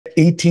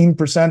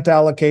18%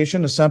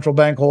 allocation to central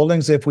bank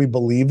holdings, if we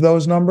believe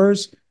those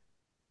numbers,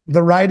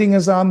 the writing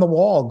is on the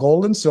wall.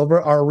 Gold and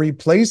silver are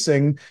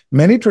replacing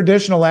many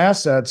traditional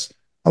assets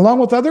along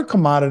with other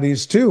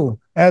commodities too.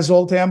 As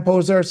Zoltan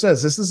Pozsar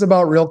says, this is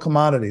about real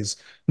commodities,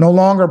 no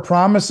longer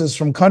promises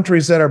from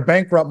countries that are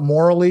bankrupt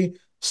morally,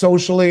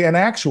 socially, and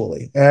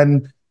actually.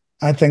 And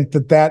I think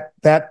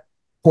that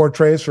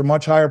portrays for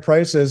much higher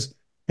prices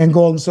in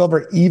gold and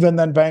silver, even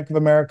than Bank of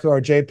America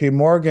or JP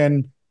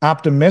Morgan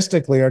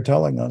optimistically are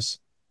telling us.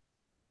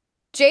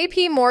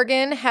 JP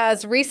Morgan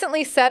has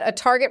recently set a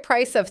target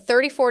price of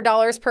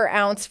 $34 per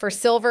ounce for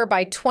silver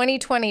by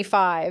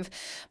 2025,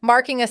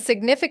 marking a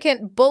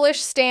significant bullish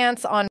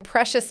stance on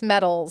precious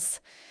metals.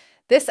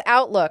 This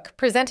outlook,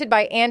 presented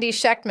by Andy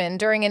Schectman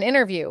during an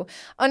interview,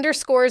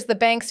 underscores the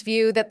bank's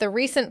view that the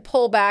recent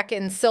pullback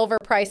in silver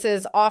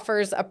prices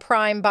offers a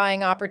prime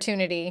buying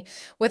opportunity.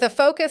 With a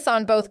focus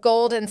on both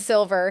gold and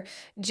silver,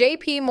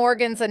 JP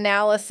Morgan's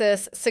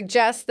analysis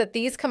suggests that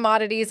these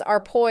commodities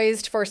are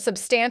poised for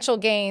substantial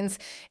gains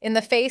in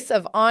the face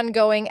of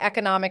ongoing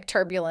economic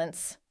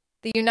turbulence.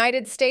 The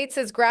United States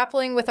is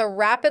grappling with a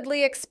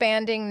rapidly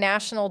expanding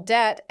national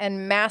debt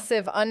and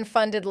massive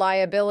unfunded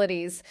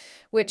liabilities,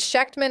 which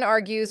Schectman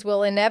argues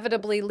will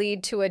inevitably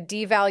lead to a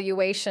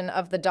devaluation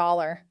of the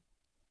dollar.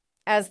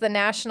 As the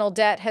national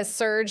debt has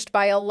surged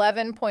by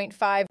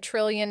 $11.5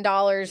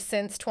 trillion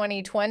since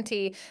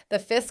 2020, the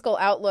fiscal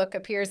outlook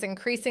appears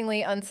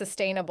increasingly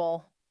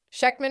unsustainable.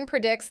 Schectman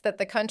predicts that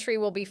the country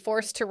will be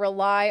forced to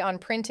rely on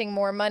printing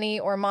more money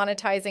or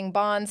monetizing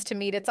bonds to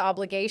meet its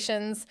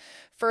obligations,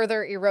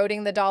 further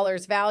eroding the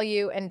dollar's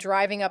value and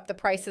driving up the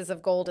prices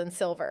of gold and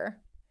silver.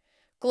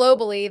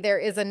 Globally, there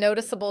is a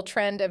noticeable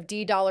trend of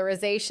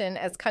de-dollarization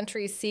as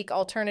countries seek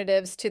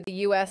alternatives to the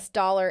U.S.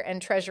 dollar and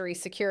Treasury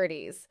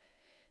securities.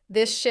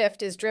 This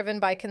shift is driven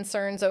by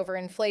concerns over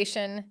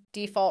inflation,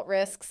 default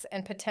risks,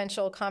 and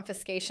potential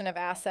confiscation of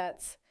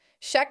assets.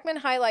 Schectman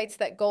highlights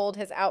that gold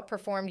has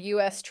outperformed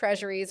U.S.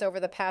 Treasuries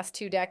over the past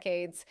 2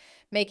 decades,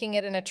 making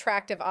it an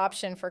attractive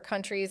option for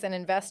countries and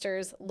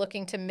investors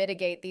looking to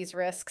mitigate these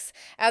risks.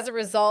 As a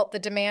result, the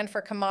demand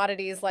for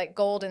commodities like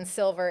gold and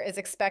silver is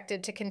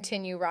expected to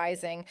continue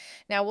rising.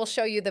 Now, we'll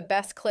show you the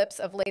best clips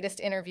of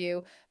latest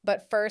interview,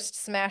 but first,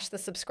 smash the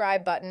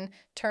subscribe button,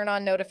 turn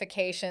on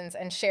notifications,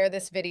 and share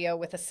this video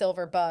with a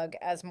silver bug,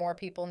 as more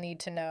people need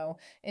to know.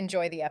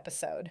 Enjoy the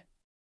episode.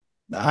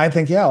 I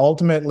think, yeah,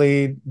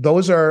 ultimately,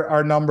 those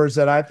are numbers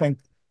that I think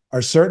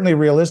are certainly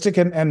realistic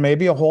and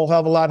maybe a whole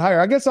hell of a lot higher.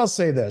 I guess I'll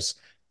say this.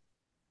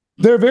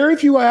 There are very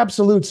few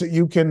absolutes that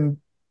you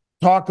can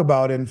talk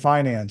about in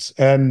finance.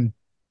 And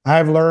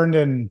I've learned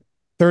in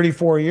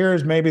 34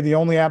 years, maybe the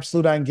only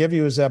absolute I can give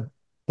you is that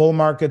bull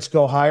markets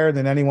go higher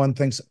than anyone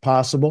thinks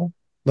possible.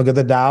 Look at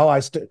the Dow.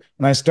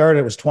 When I started,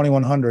 it was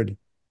 2,100.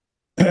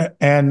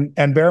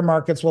 and bear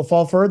markets will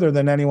fall further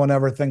than anyone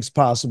ever thinks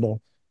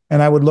possible.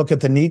 And I would look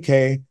at the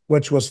Nikkei,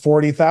 which was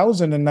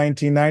 40,000 in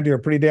 1990, or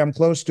pretty damn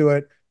close to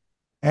it.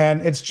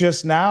 And it's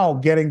just now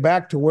getting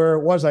back to where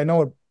it was. I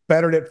know it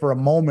bettered it for a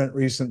moment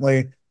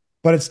recently,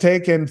 but it's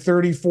taken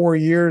 34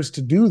 years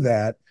to do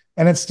that.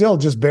 And it's still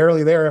just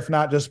barely there, if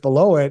not just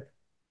below it,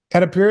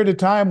 at a period of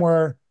time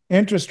where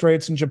interest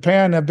rates in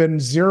Japan have been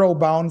zero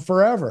bound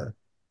forever.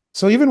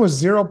 So even with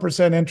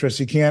 0% interest,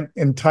 you can't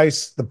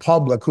entice the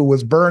public, who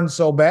was burned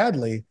so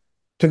badly,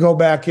 to go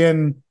back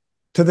in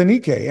to the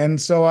Nikkei. And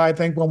so I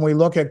think when we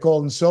look at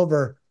gold and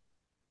silver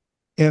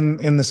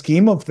in the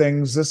scheme of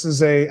things, this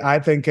is I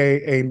think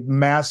a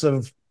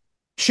massive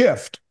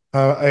shift,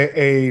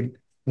 a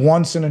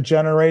once in a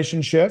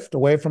generation shift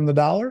away from the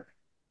dollar.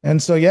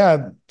 And so,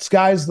 yeah,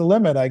 sky's the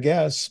limit, I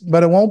guess,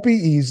 but it won't be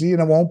easy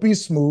and it won't be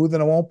smooth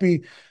and it won't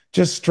be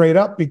just straight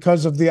up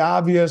because of the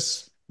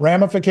obvious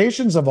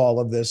ramifications of all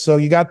of this. So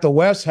you got the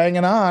West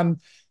hanging on,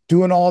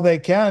 doing all they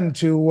can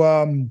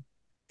to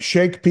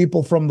shake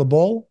people from the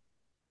bull.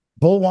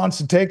 Bull wants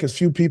to take as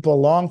few people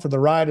along for the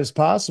ride as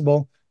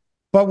possible.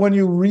 But when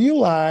you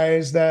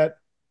realize that,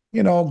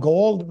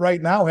 gold right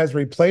now has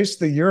replaced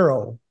the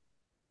euro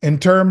in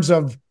terms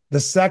of the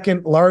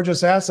second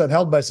largest asset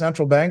held by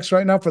central banks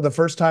right now for the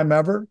first time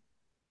ever,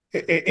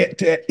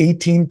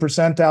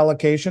 18%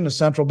 allocation to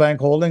central bank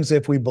holdings,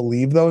 if we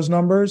believe those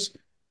numbers,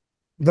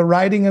 the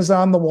writing is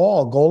on the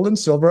wall. Gold and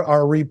silver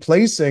are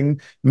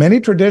replacing many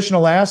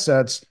traditional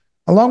assets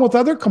along with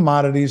other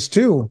commodities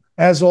too.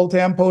 As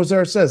Zoltan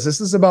Pozsar says,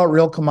 this is about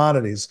real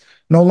commodities,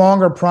 no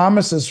longer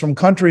promises from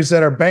countries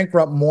that are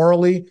bankrupt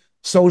morally,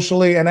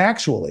 socially, and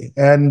actually.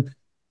 And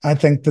I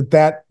think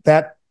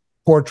that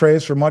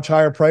portrays for much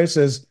higher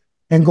prices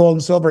in gold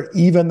and silver,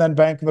 even than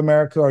Bank of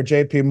America or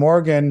JP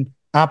Morgan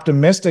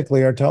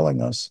optimistically are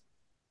telling us.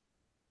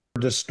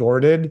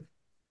 Distorted.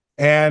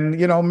 And,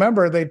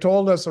 remember, they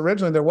told us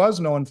originally there was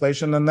no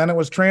inflation, and then it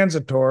was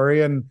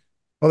transitory. And,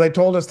 well, they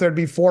told us there'd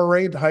be 4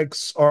 rate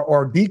hikes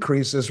or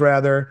decreases,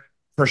 rather,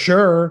 for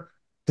sure,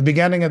 the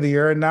beginning of the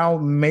year, and now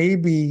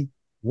maybe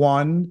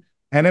 1.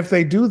 And if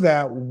they do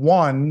that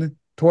 1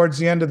 towards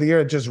the end of the year,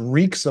 it just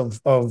reeks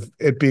of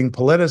it being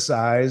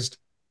politicized.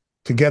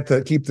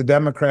 to keep the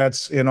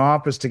Democrats in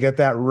office, to get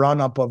that run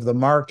up of the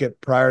market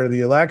prior to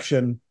the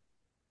election.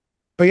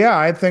 But yeah,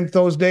 I think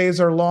those days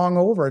are long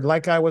over.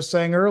 Like I was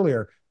saying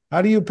earlier,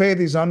 how do you pay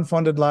these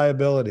unfunded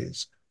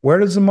liabilities? Where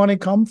does the money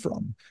come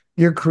from?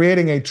 You're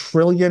creating $1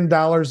 trillion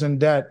in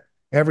debt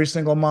every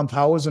single month.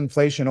 How is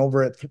inflation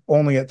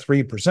only at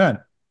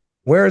 3%?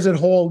 Where is it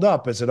holed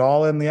up? Is it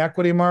all in the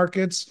equity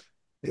markets?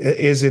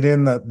 Is it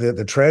in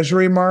the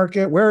treasury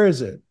market? Where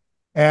is it?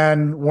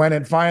 And when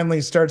it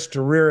finally starts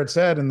to rear its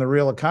head in the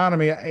real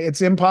economy,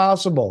 it's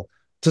impossible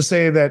to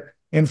say that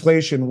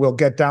inflation will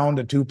get down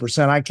to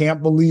 2%. I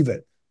can't believe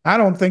it. I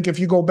don't think if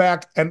you go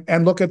back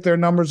and look at their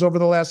numbers over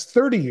the last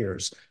 30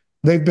 years,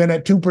 they've been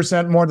at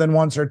 2% more than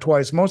once or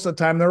twice. Most of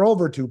the time, they're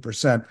over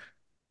 2%,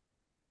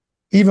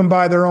 even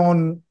by their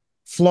own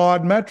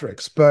flawed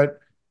metrics. But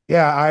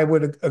yeah, I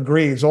would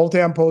agree.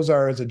 Zoltan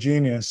Pozsar is a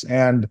genius.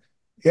 And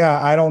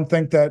yeah, I don't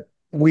think that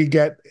we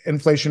get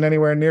inflation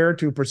anywhere near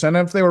 2%. And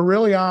if they were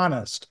really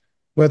honest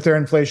with their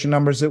inflation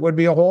numbers, it would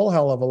be a whole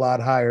hell of a lot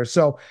higher.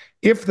 So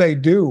if they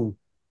do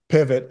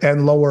pivot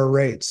and lower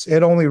rates,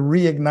 it only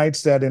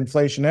reignites that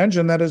inflation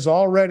engine that is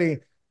already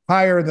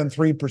higher than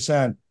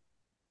 3%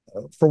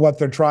 for what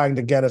they're trying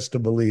to get us to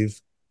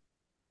believe.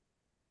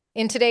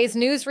 In today's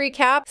news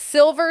recap,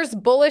 silver's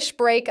bullish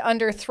break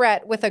under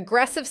threat with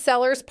aggressive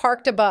sellers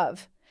parked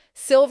above.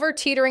 Silver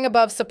teetering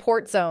above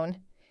support zone.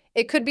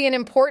 It could be an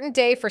important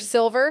day for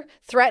silver,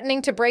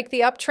 threatening to break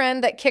the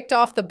uptrend that kicked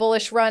off the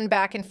bullish run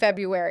back in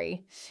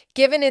February.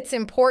 Given its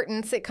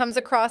importance, it comes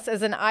across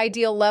as an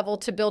ideal level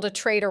to build a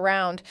trade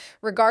around,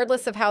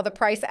 regardless of how the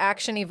price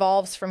action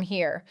evolves from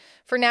here.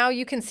 For now,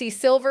 you can see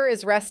silver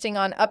is resting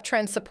on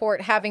uptrend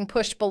support, having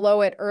pushed below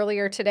it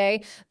earlier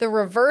today. The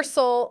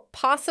reversal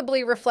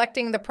possibly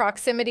reflecting the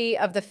proximity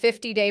of the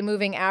 50-day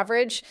moving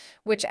average,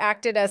 which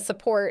acted as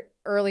support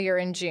earlier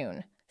in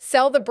June.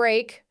 Sell the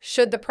break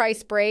should the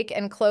price break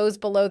and close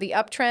below the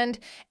uptrend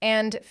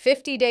and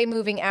 50-day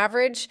moving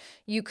average.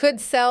 You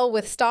could sell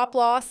with stop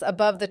loss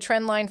above the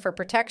trend line for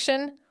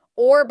protection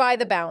or buy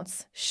the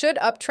bounce. Should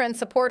uptrend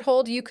support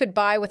hold, you could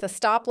buy with a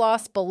stop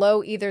loss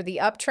below either the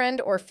uptrend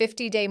or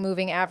 50-day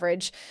moving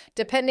average,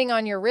 depending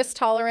on your risk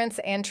tolerance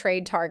and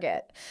trade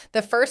target.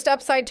 The first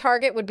upside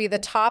target would be the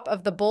top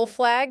of the bull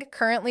flag,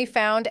 currently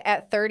found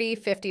at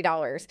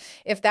 $30.50.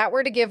 If that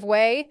were to give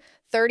way,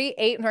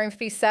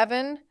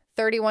 $38.57,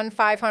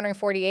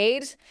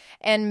 31,548,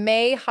 and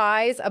May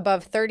highs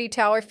above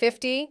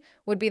 $30.50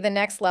 would be the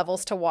next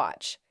levels to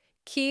watch.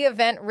 Key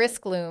event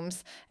risk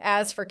looms.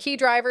 As for key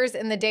drivers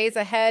in the days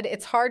ahead,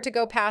 it's hard to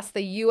go past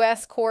the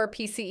U.S. core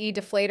PCE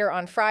deflator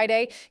on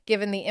Friday,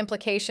 given the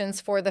implications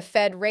for the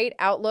Fed rate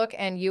outlook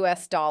and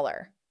U.S.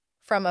 dollar.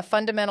 From a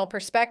fundamental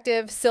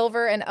perspective,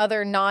 silver and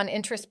other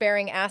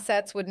non-interest-bearing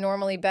assets would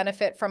normally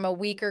benefit from a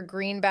weaker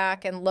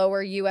greenback and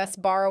lower U.S.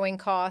 borrowing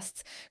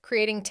costs,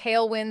 creating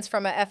tailwinds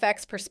from a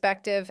FX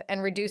perspective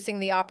and reducing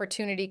the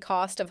opportunity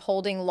cost of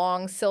holding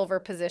long silver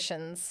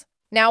positions.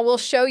 Now we'll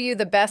show you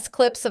the best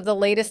clips of the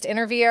latest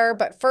interviewer,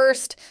 but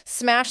first,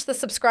 smash the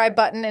subscribe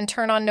button and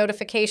turn on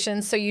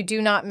notifications so you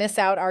do not miss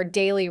out our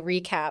daily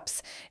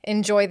recaps.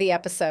 Enjoy the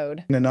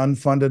episode. And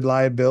unfunded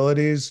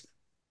liabilities.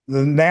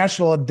 The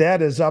national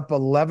debt is up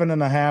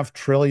 11.5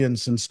 trillion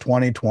since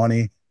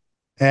 2020.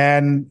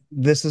 And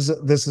this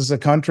is a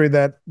country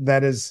that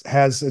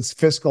has its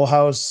fiscal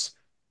house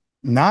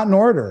not in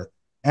order.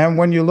 And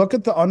when you look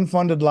at the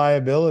unfunded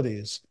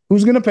liabilities,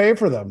 who's going to pay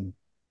for them?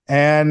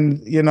 And,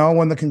 you know,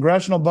 when the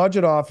Congressional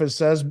Budget Office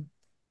says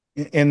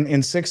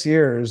in 6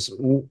 years,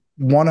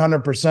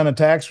 100% of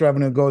tax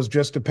revenue goes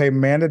just to pay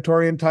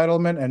mandatory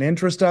entitlement and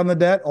interest on the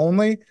debt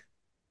only,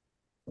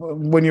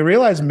 when you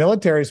realize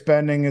military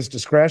spending is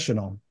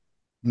discretional,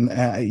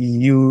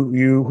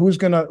 who's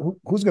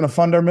gonna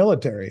fund our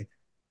military?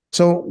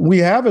 So we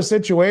have a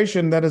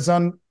situation that is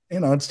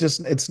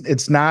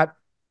it's not.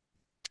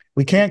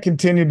 We can't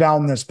continue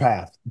down this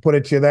path. Put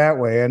it to you that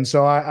way. And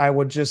so I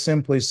would just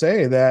simply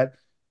say that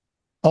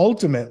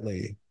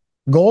ultimately,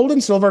 gold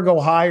and silver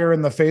go higher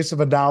in the face of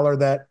a dollar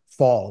that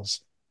falls.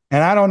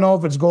 And I don't know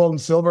if it's gold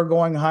and silver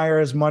going higher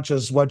as much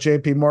as what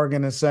JP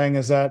Morgan is saying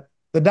is that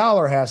the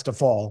dollar has to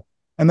fall.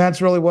 And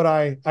that's really what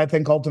I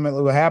think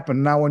ultimately will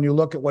happen. Now, when you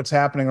look at what's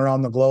happening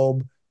around the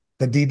globe,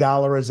 the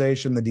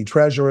de-dollarization, the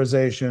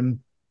de-treasurization,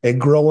 a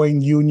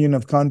growing union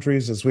of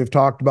countries, as we've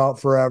talked about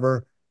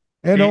forever.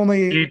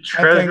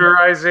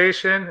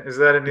 De-treasurization? Is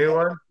that a new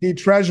one?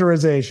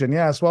 De-treasurization,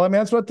 yes. Well, I mean,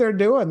 that's what they're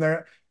doing.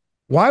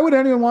 Why would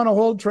anyone want to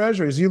hold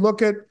treasuries? You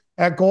look at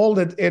gold,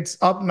 it's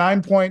up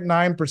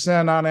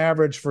 9.9% on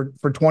average for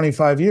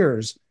 25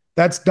 years.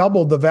 That's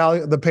doubled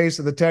the pace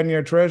of the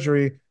 10-year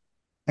treasury.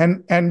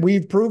 And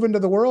we've proven to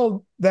the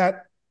world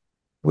that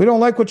we don't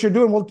like what you're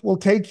doing. We'll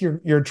take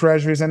your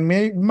treasuries and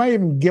might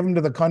even give them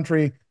to the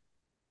country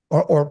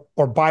or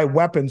buy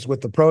weapons with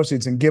the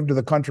proceeds and give to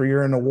the country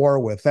you're in a war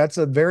with. That's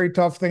a very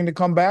tough thing to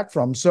come back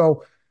from.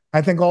 So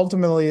I think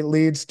ultimately it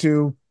leads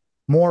to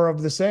more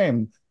of the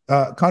same.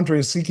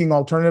 Countries seeking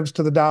alternatives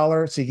to the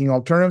dollar, seeking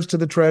alternatives to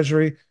the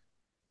treasury.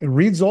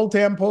 Read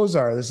Zoltan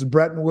Pozsar. This is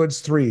Bretton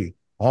Woods 3,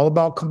 all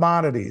about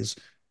commodities.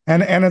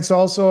 And it's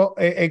also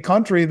a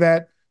country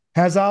that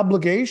has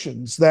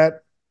obligations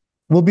that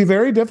will be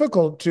very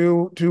difficult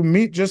to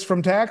meet just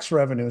from tax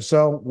revenue.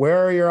 So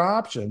where are your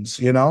options?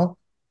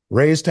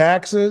 Raise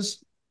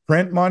taxes,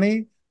 print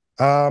money,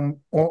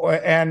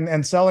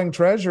 and selling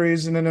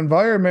treasuries in an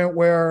environment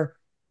where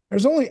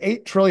there's only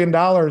 $8 trillion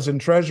in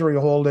treasury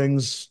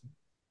holdings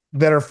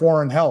that are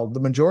foreign held. The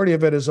majority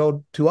of it is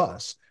owed to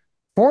us.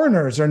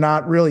 Foreigners are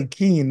not really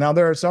keen. Now,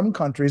 there are some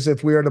countries,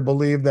 if we are to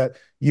believe that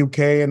UK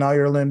and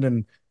Ireland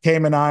and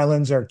Cayman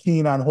Islands are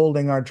keen on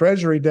holding our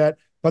treasury debt,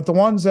 but the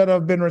ones that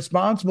have been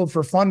responsible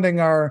for funding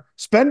our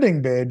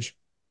spending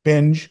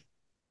binge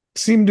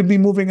seem to be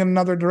moving in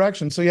another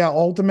direction. So yeah,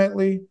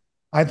 ultimately,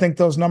 I think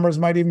those numbers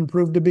might even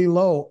prove to be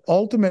low.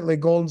 Ultimately,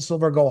 gold and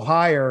silver go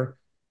higher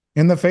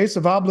in the face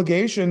of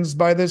obligations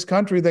by this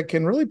country that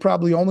can really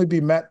probably only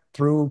be met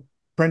through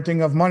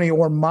printing of money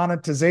or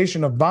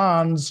monetization of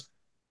bonds.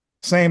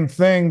 Same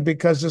thing,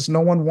 because just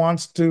no one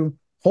wants to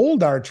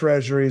hold our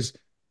treasuries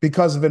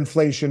because of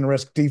inflation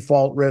risk,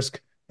 default risk,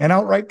 and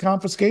outright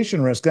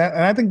confiscation risk.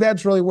 And I think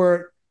that's really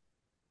where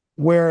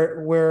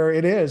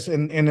it is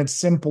in its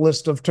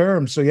simplest of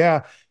terms. So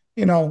yeah,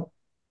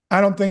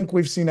 I don't think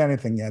we've seen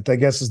anything yet, I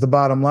guess, is the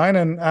bottom line.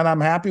 And I'm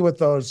happy with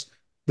those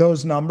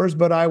numbers,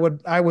 but I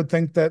would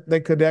think that they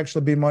could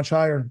actually be much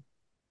higher.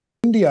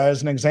 India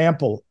is an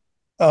example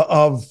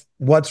of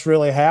what's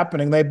really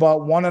happening. They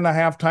bought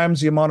 1.5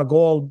 times the amount of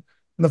gold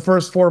in the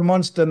first 4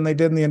 months than they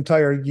did in the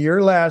entire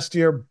year last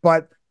year,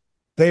 but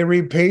they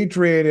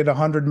repatriated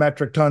 100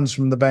 metric tons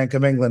from the Bank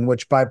of England,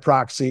 which by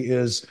proxy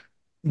is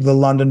the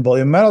London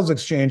Bullion Metals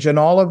Exchange. And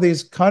all of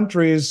these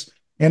countries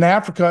in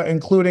Africa,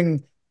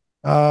 including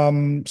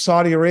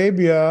Saudi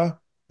Arabia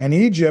and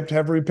Egypt,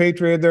 have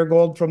repatriated their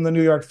gold from the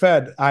New York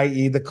Fed,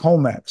 i.e. the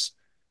COMEX.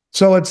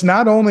 So it's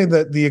not only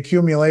the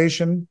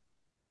accumulation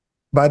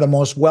by the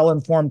most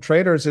well-informed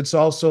traders, it's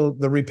also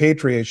the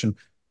repatriation,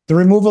 the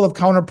removal of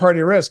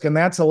counterparty risk. And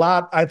that's a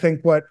lot, I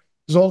think, what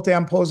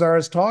Zoltan Pozsar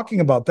is talking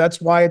about.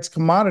 That's why it's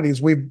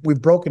commodities. We've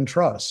broken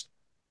trust.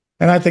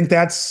 And I think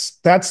that's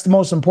the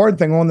most important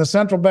thing. When the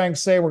central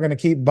banks say we're going to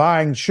keep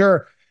buying,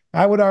 sure,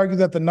 I would argue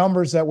that the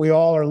numbers that we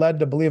all are led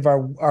to believe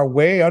are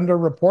way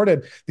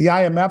underreported. The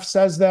IMF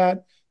says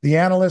that. The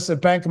analysts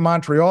at Bank of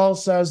Montreal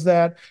says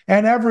that.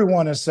 And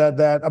everyone has said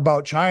that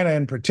about China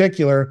in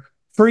particular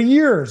for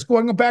years,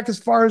 going back as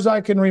far as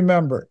I can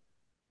remember.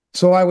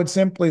 So I would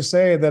simply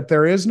say that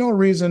there is no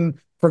reason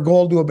for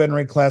gold to have been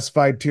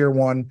reclassified tier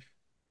one.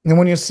 And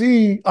when you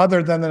see,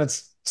 other than that,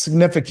 it's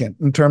significant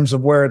in terms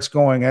of where it's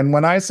going. And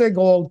when I say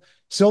gold,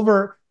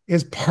 silver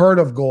is part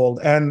of gold.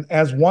 And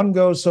as one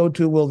goes, so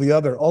too will the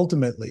other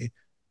ultimately,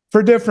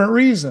 for different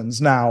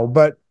reasons now.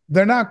 But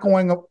they're not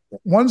going,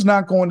 one's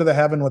not going to the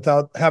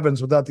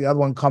heavens without the other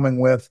one coming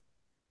with.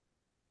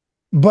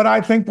 But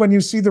I think when you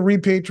see the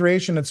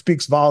repatriation, it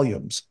speaks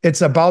volumes.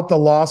 It's about the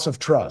loss of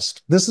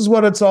trust. This is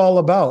what it's all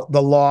about,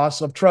 the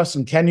loss of trust.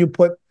 And can you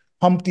put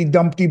Humpty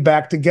Dumpty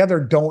back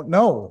together? Don't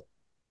know.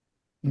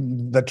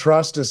 The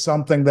trust is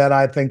something that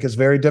I think is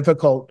very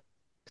difficult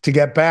to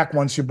get back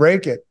once you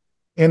break it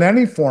in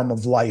any form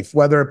of life,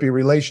 whether it be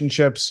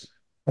relationships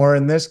or,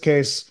 in this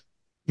case,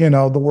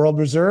 the world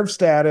reserve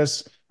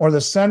status or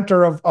the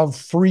center of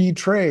free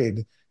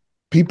trade.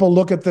 People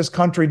look at this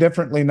country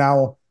differently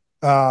now,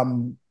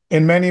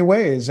 in many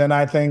ways. And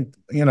I think,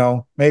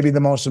 maybe the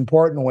most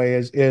important way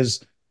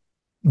is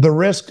the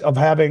risk of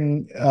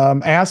having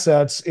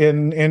assets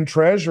in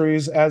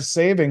treasuries as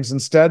savings.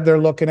 Instead, they're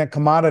looking at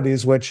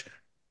commodities, which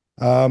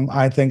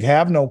I think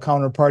have no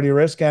counterparty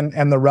risk,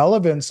 and the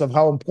relevance of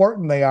how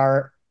important they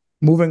are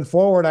moving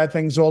forward. I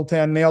think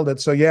Zoltan nailed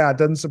it. So yeah, it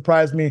doesn't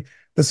surprise me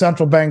the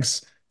central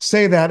banks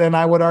say that, and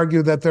I would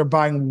argue that they're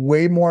buying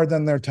way more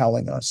than they're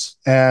telling us,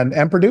 and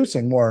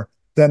producing more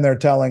than they're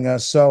telling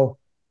us. So,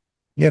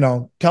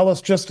 tell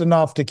us just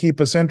enough to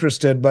keep us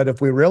interested. But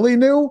if we really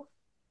knew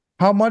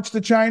how much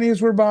the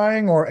Chinese were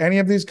buying or any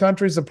of these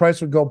countries, the price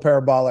would go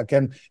parabolic.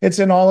 And it's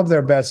in all of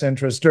their best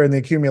interest during the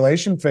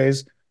accumulation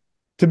phase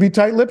to be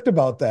tight-lipped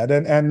about that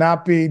and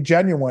not be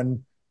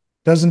genuine.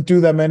 Doesn't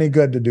do them any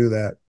good to do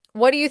that.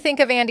 What do you think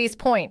of Andy's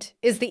point?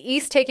 Is the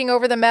East taking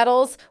over the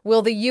metals?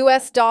 Will the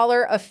US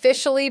dollar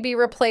officially be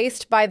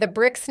replaced by the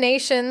BRICS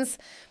nations?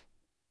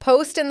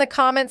 Post in the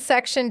comments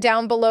section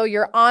down below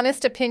your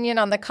honest opinion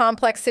on the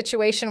complex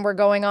situation we're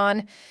going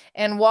on,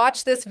 and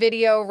watch this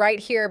video right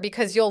here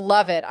because you'll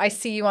love it. I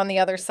see you on the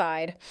other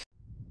side.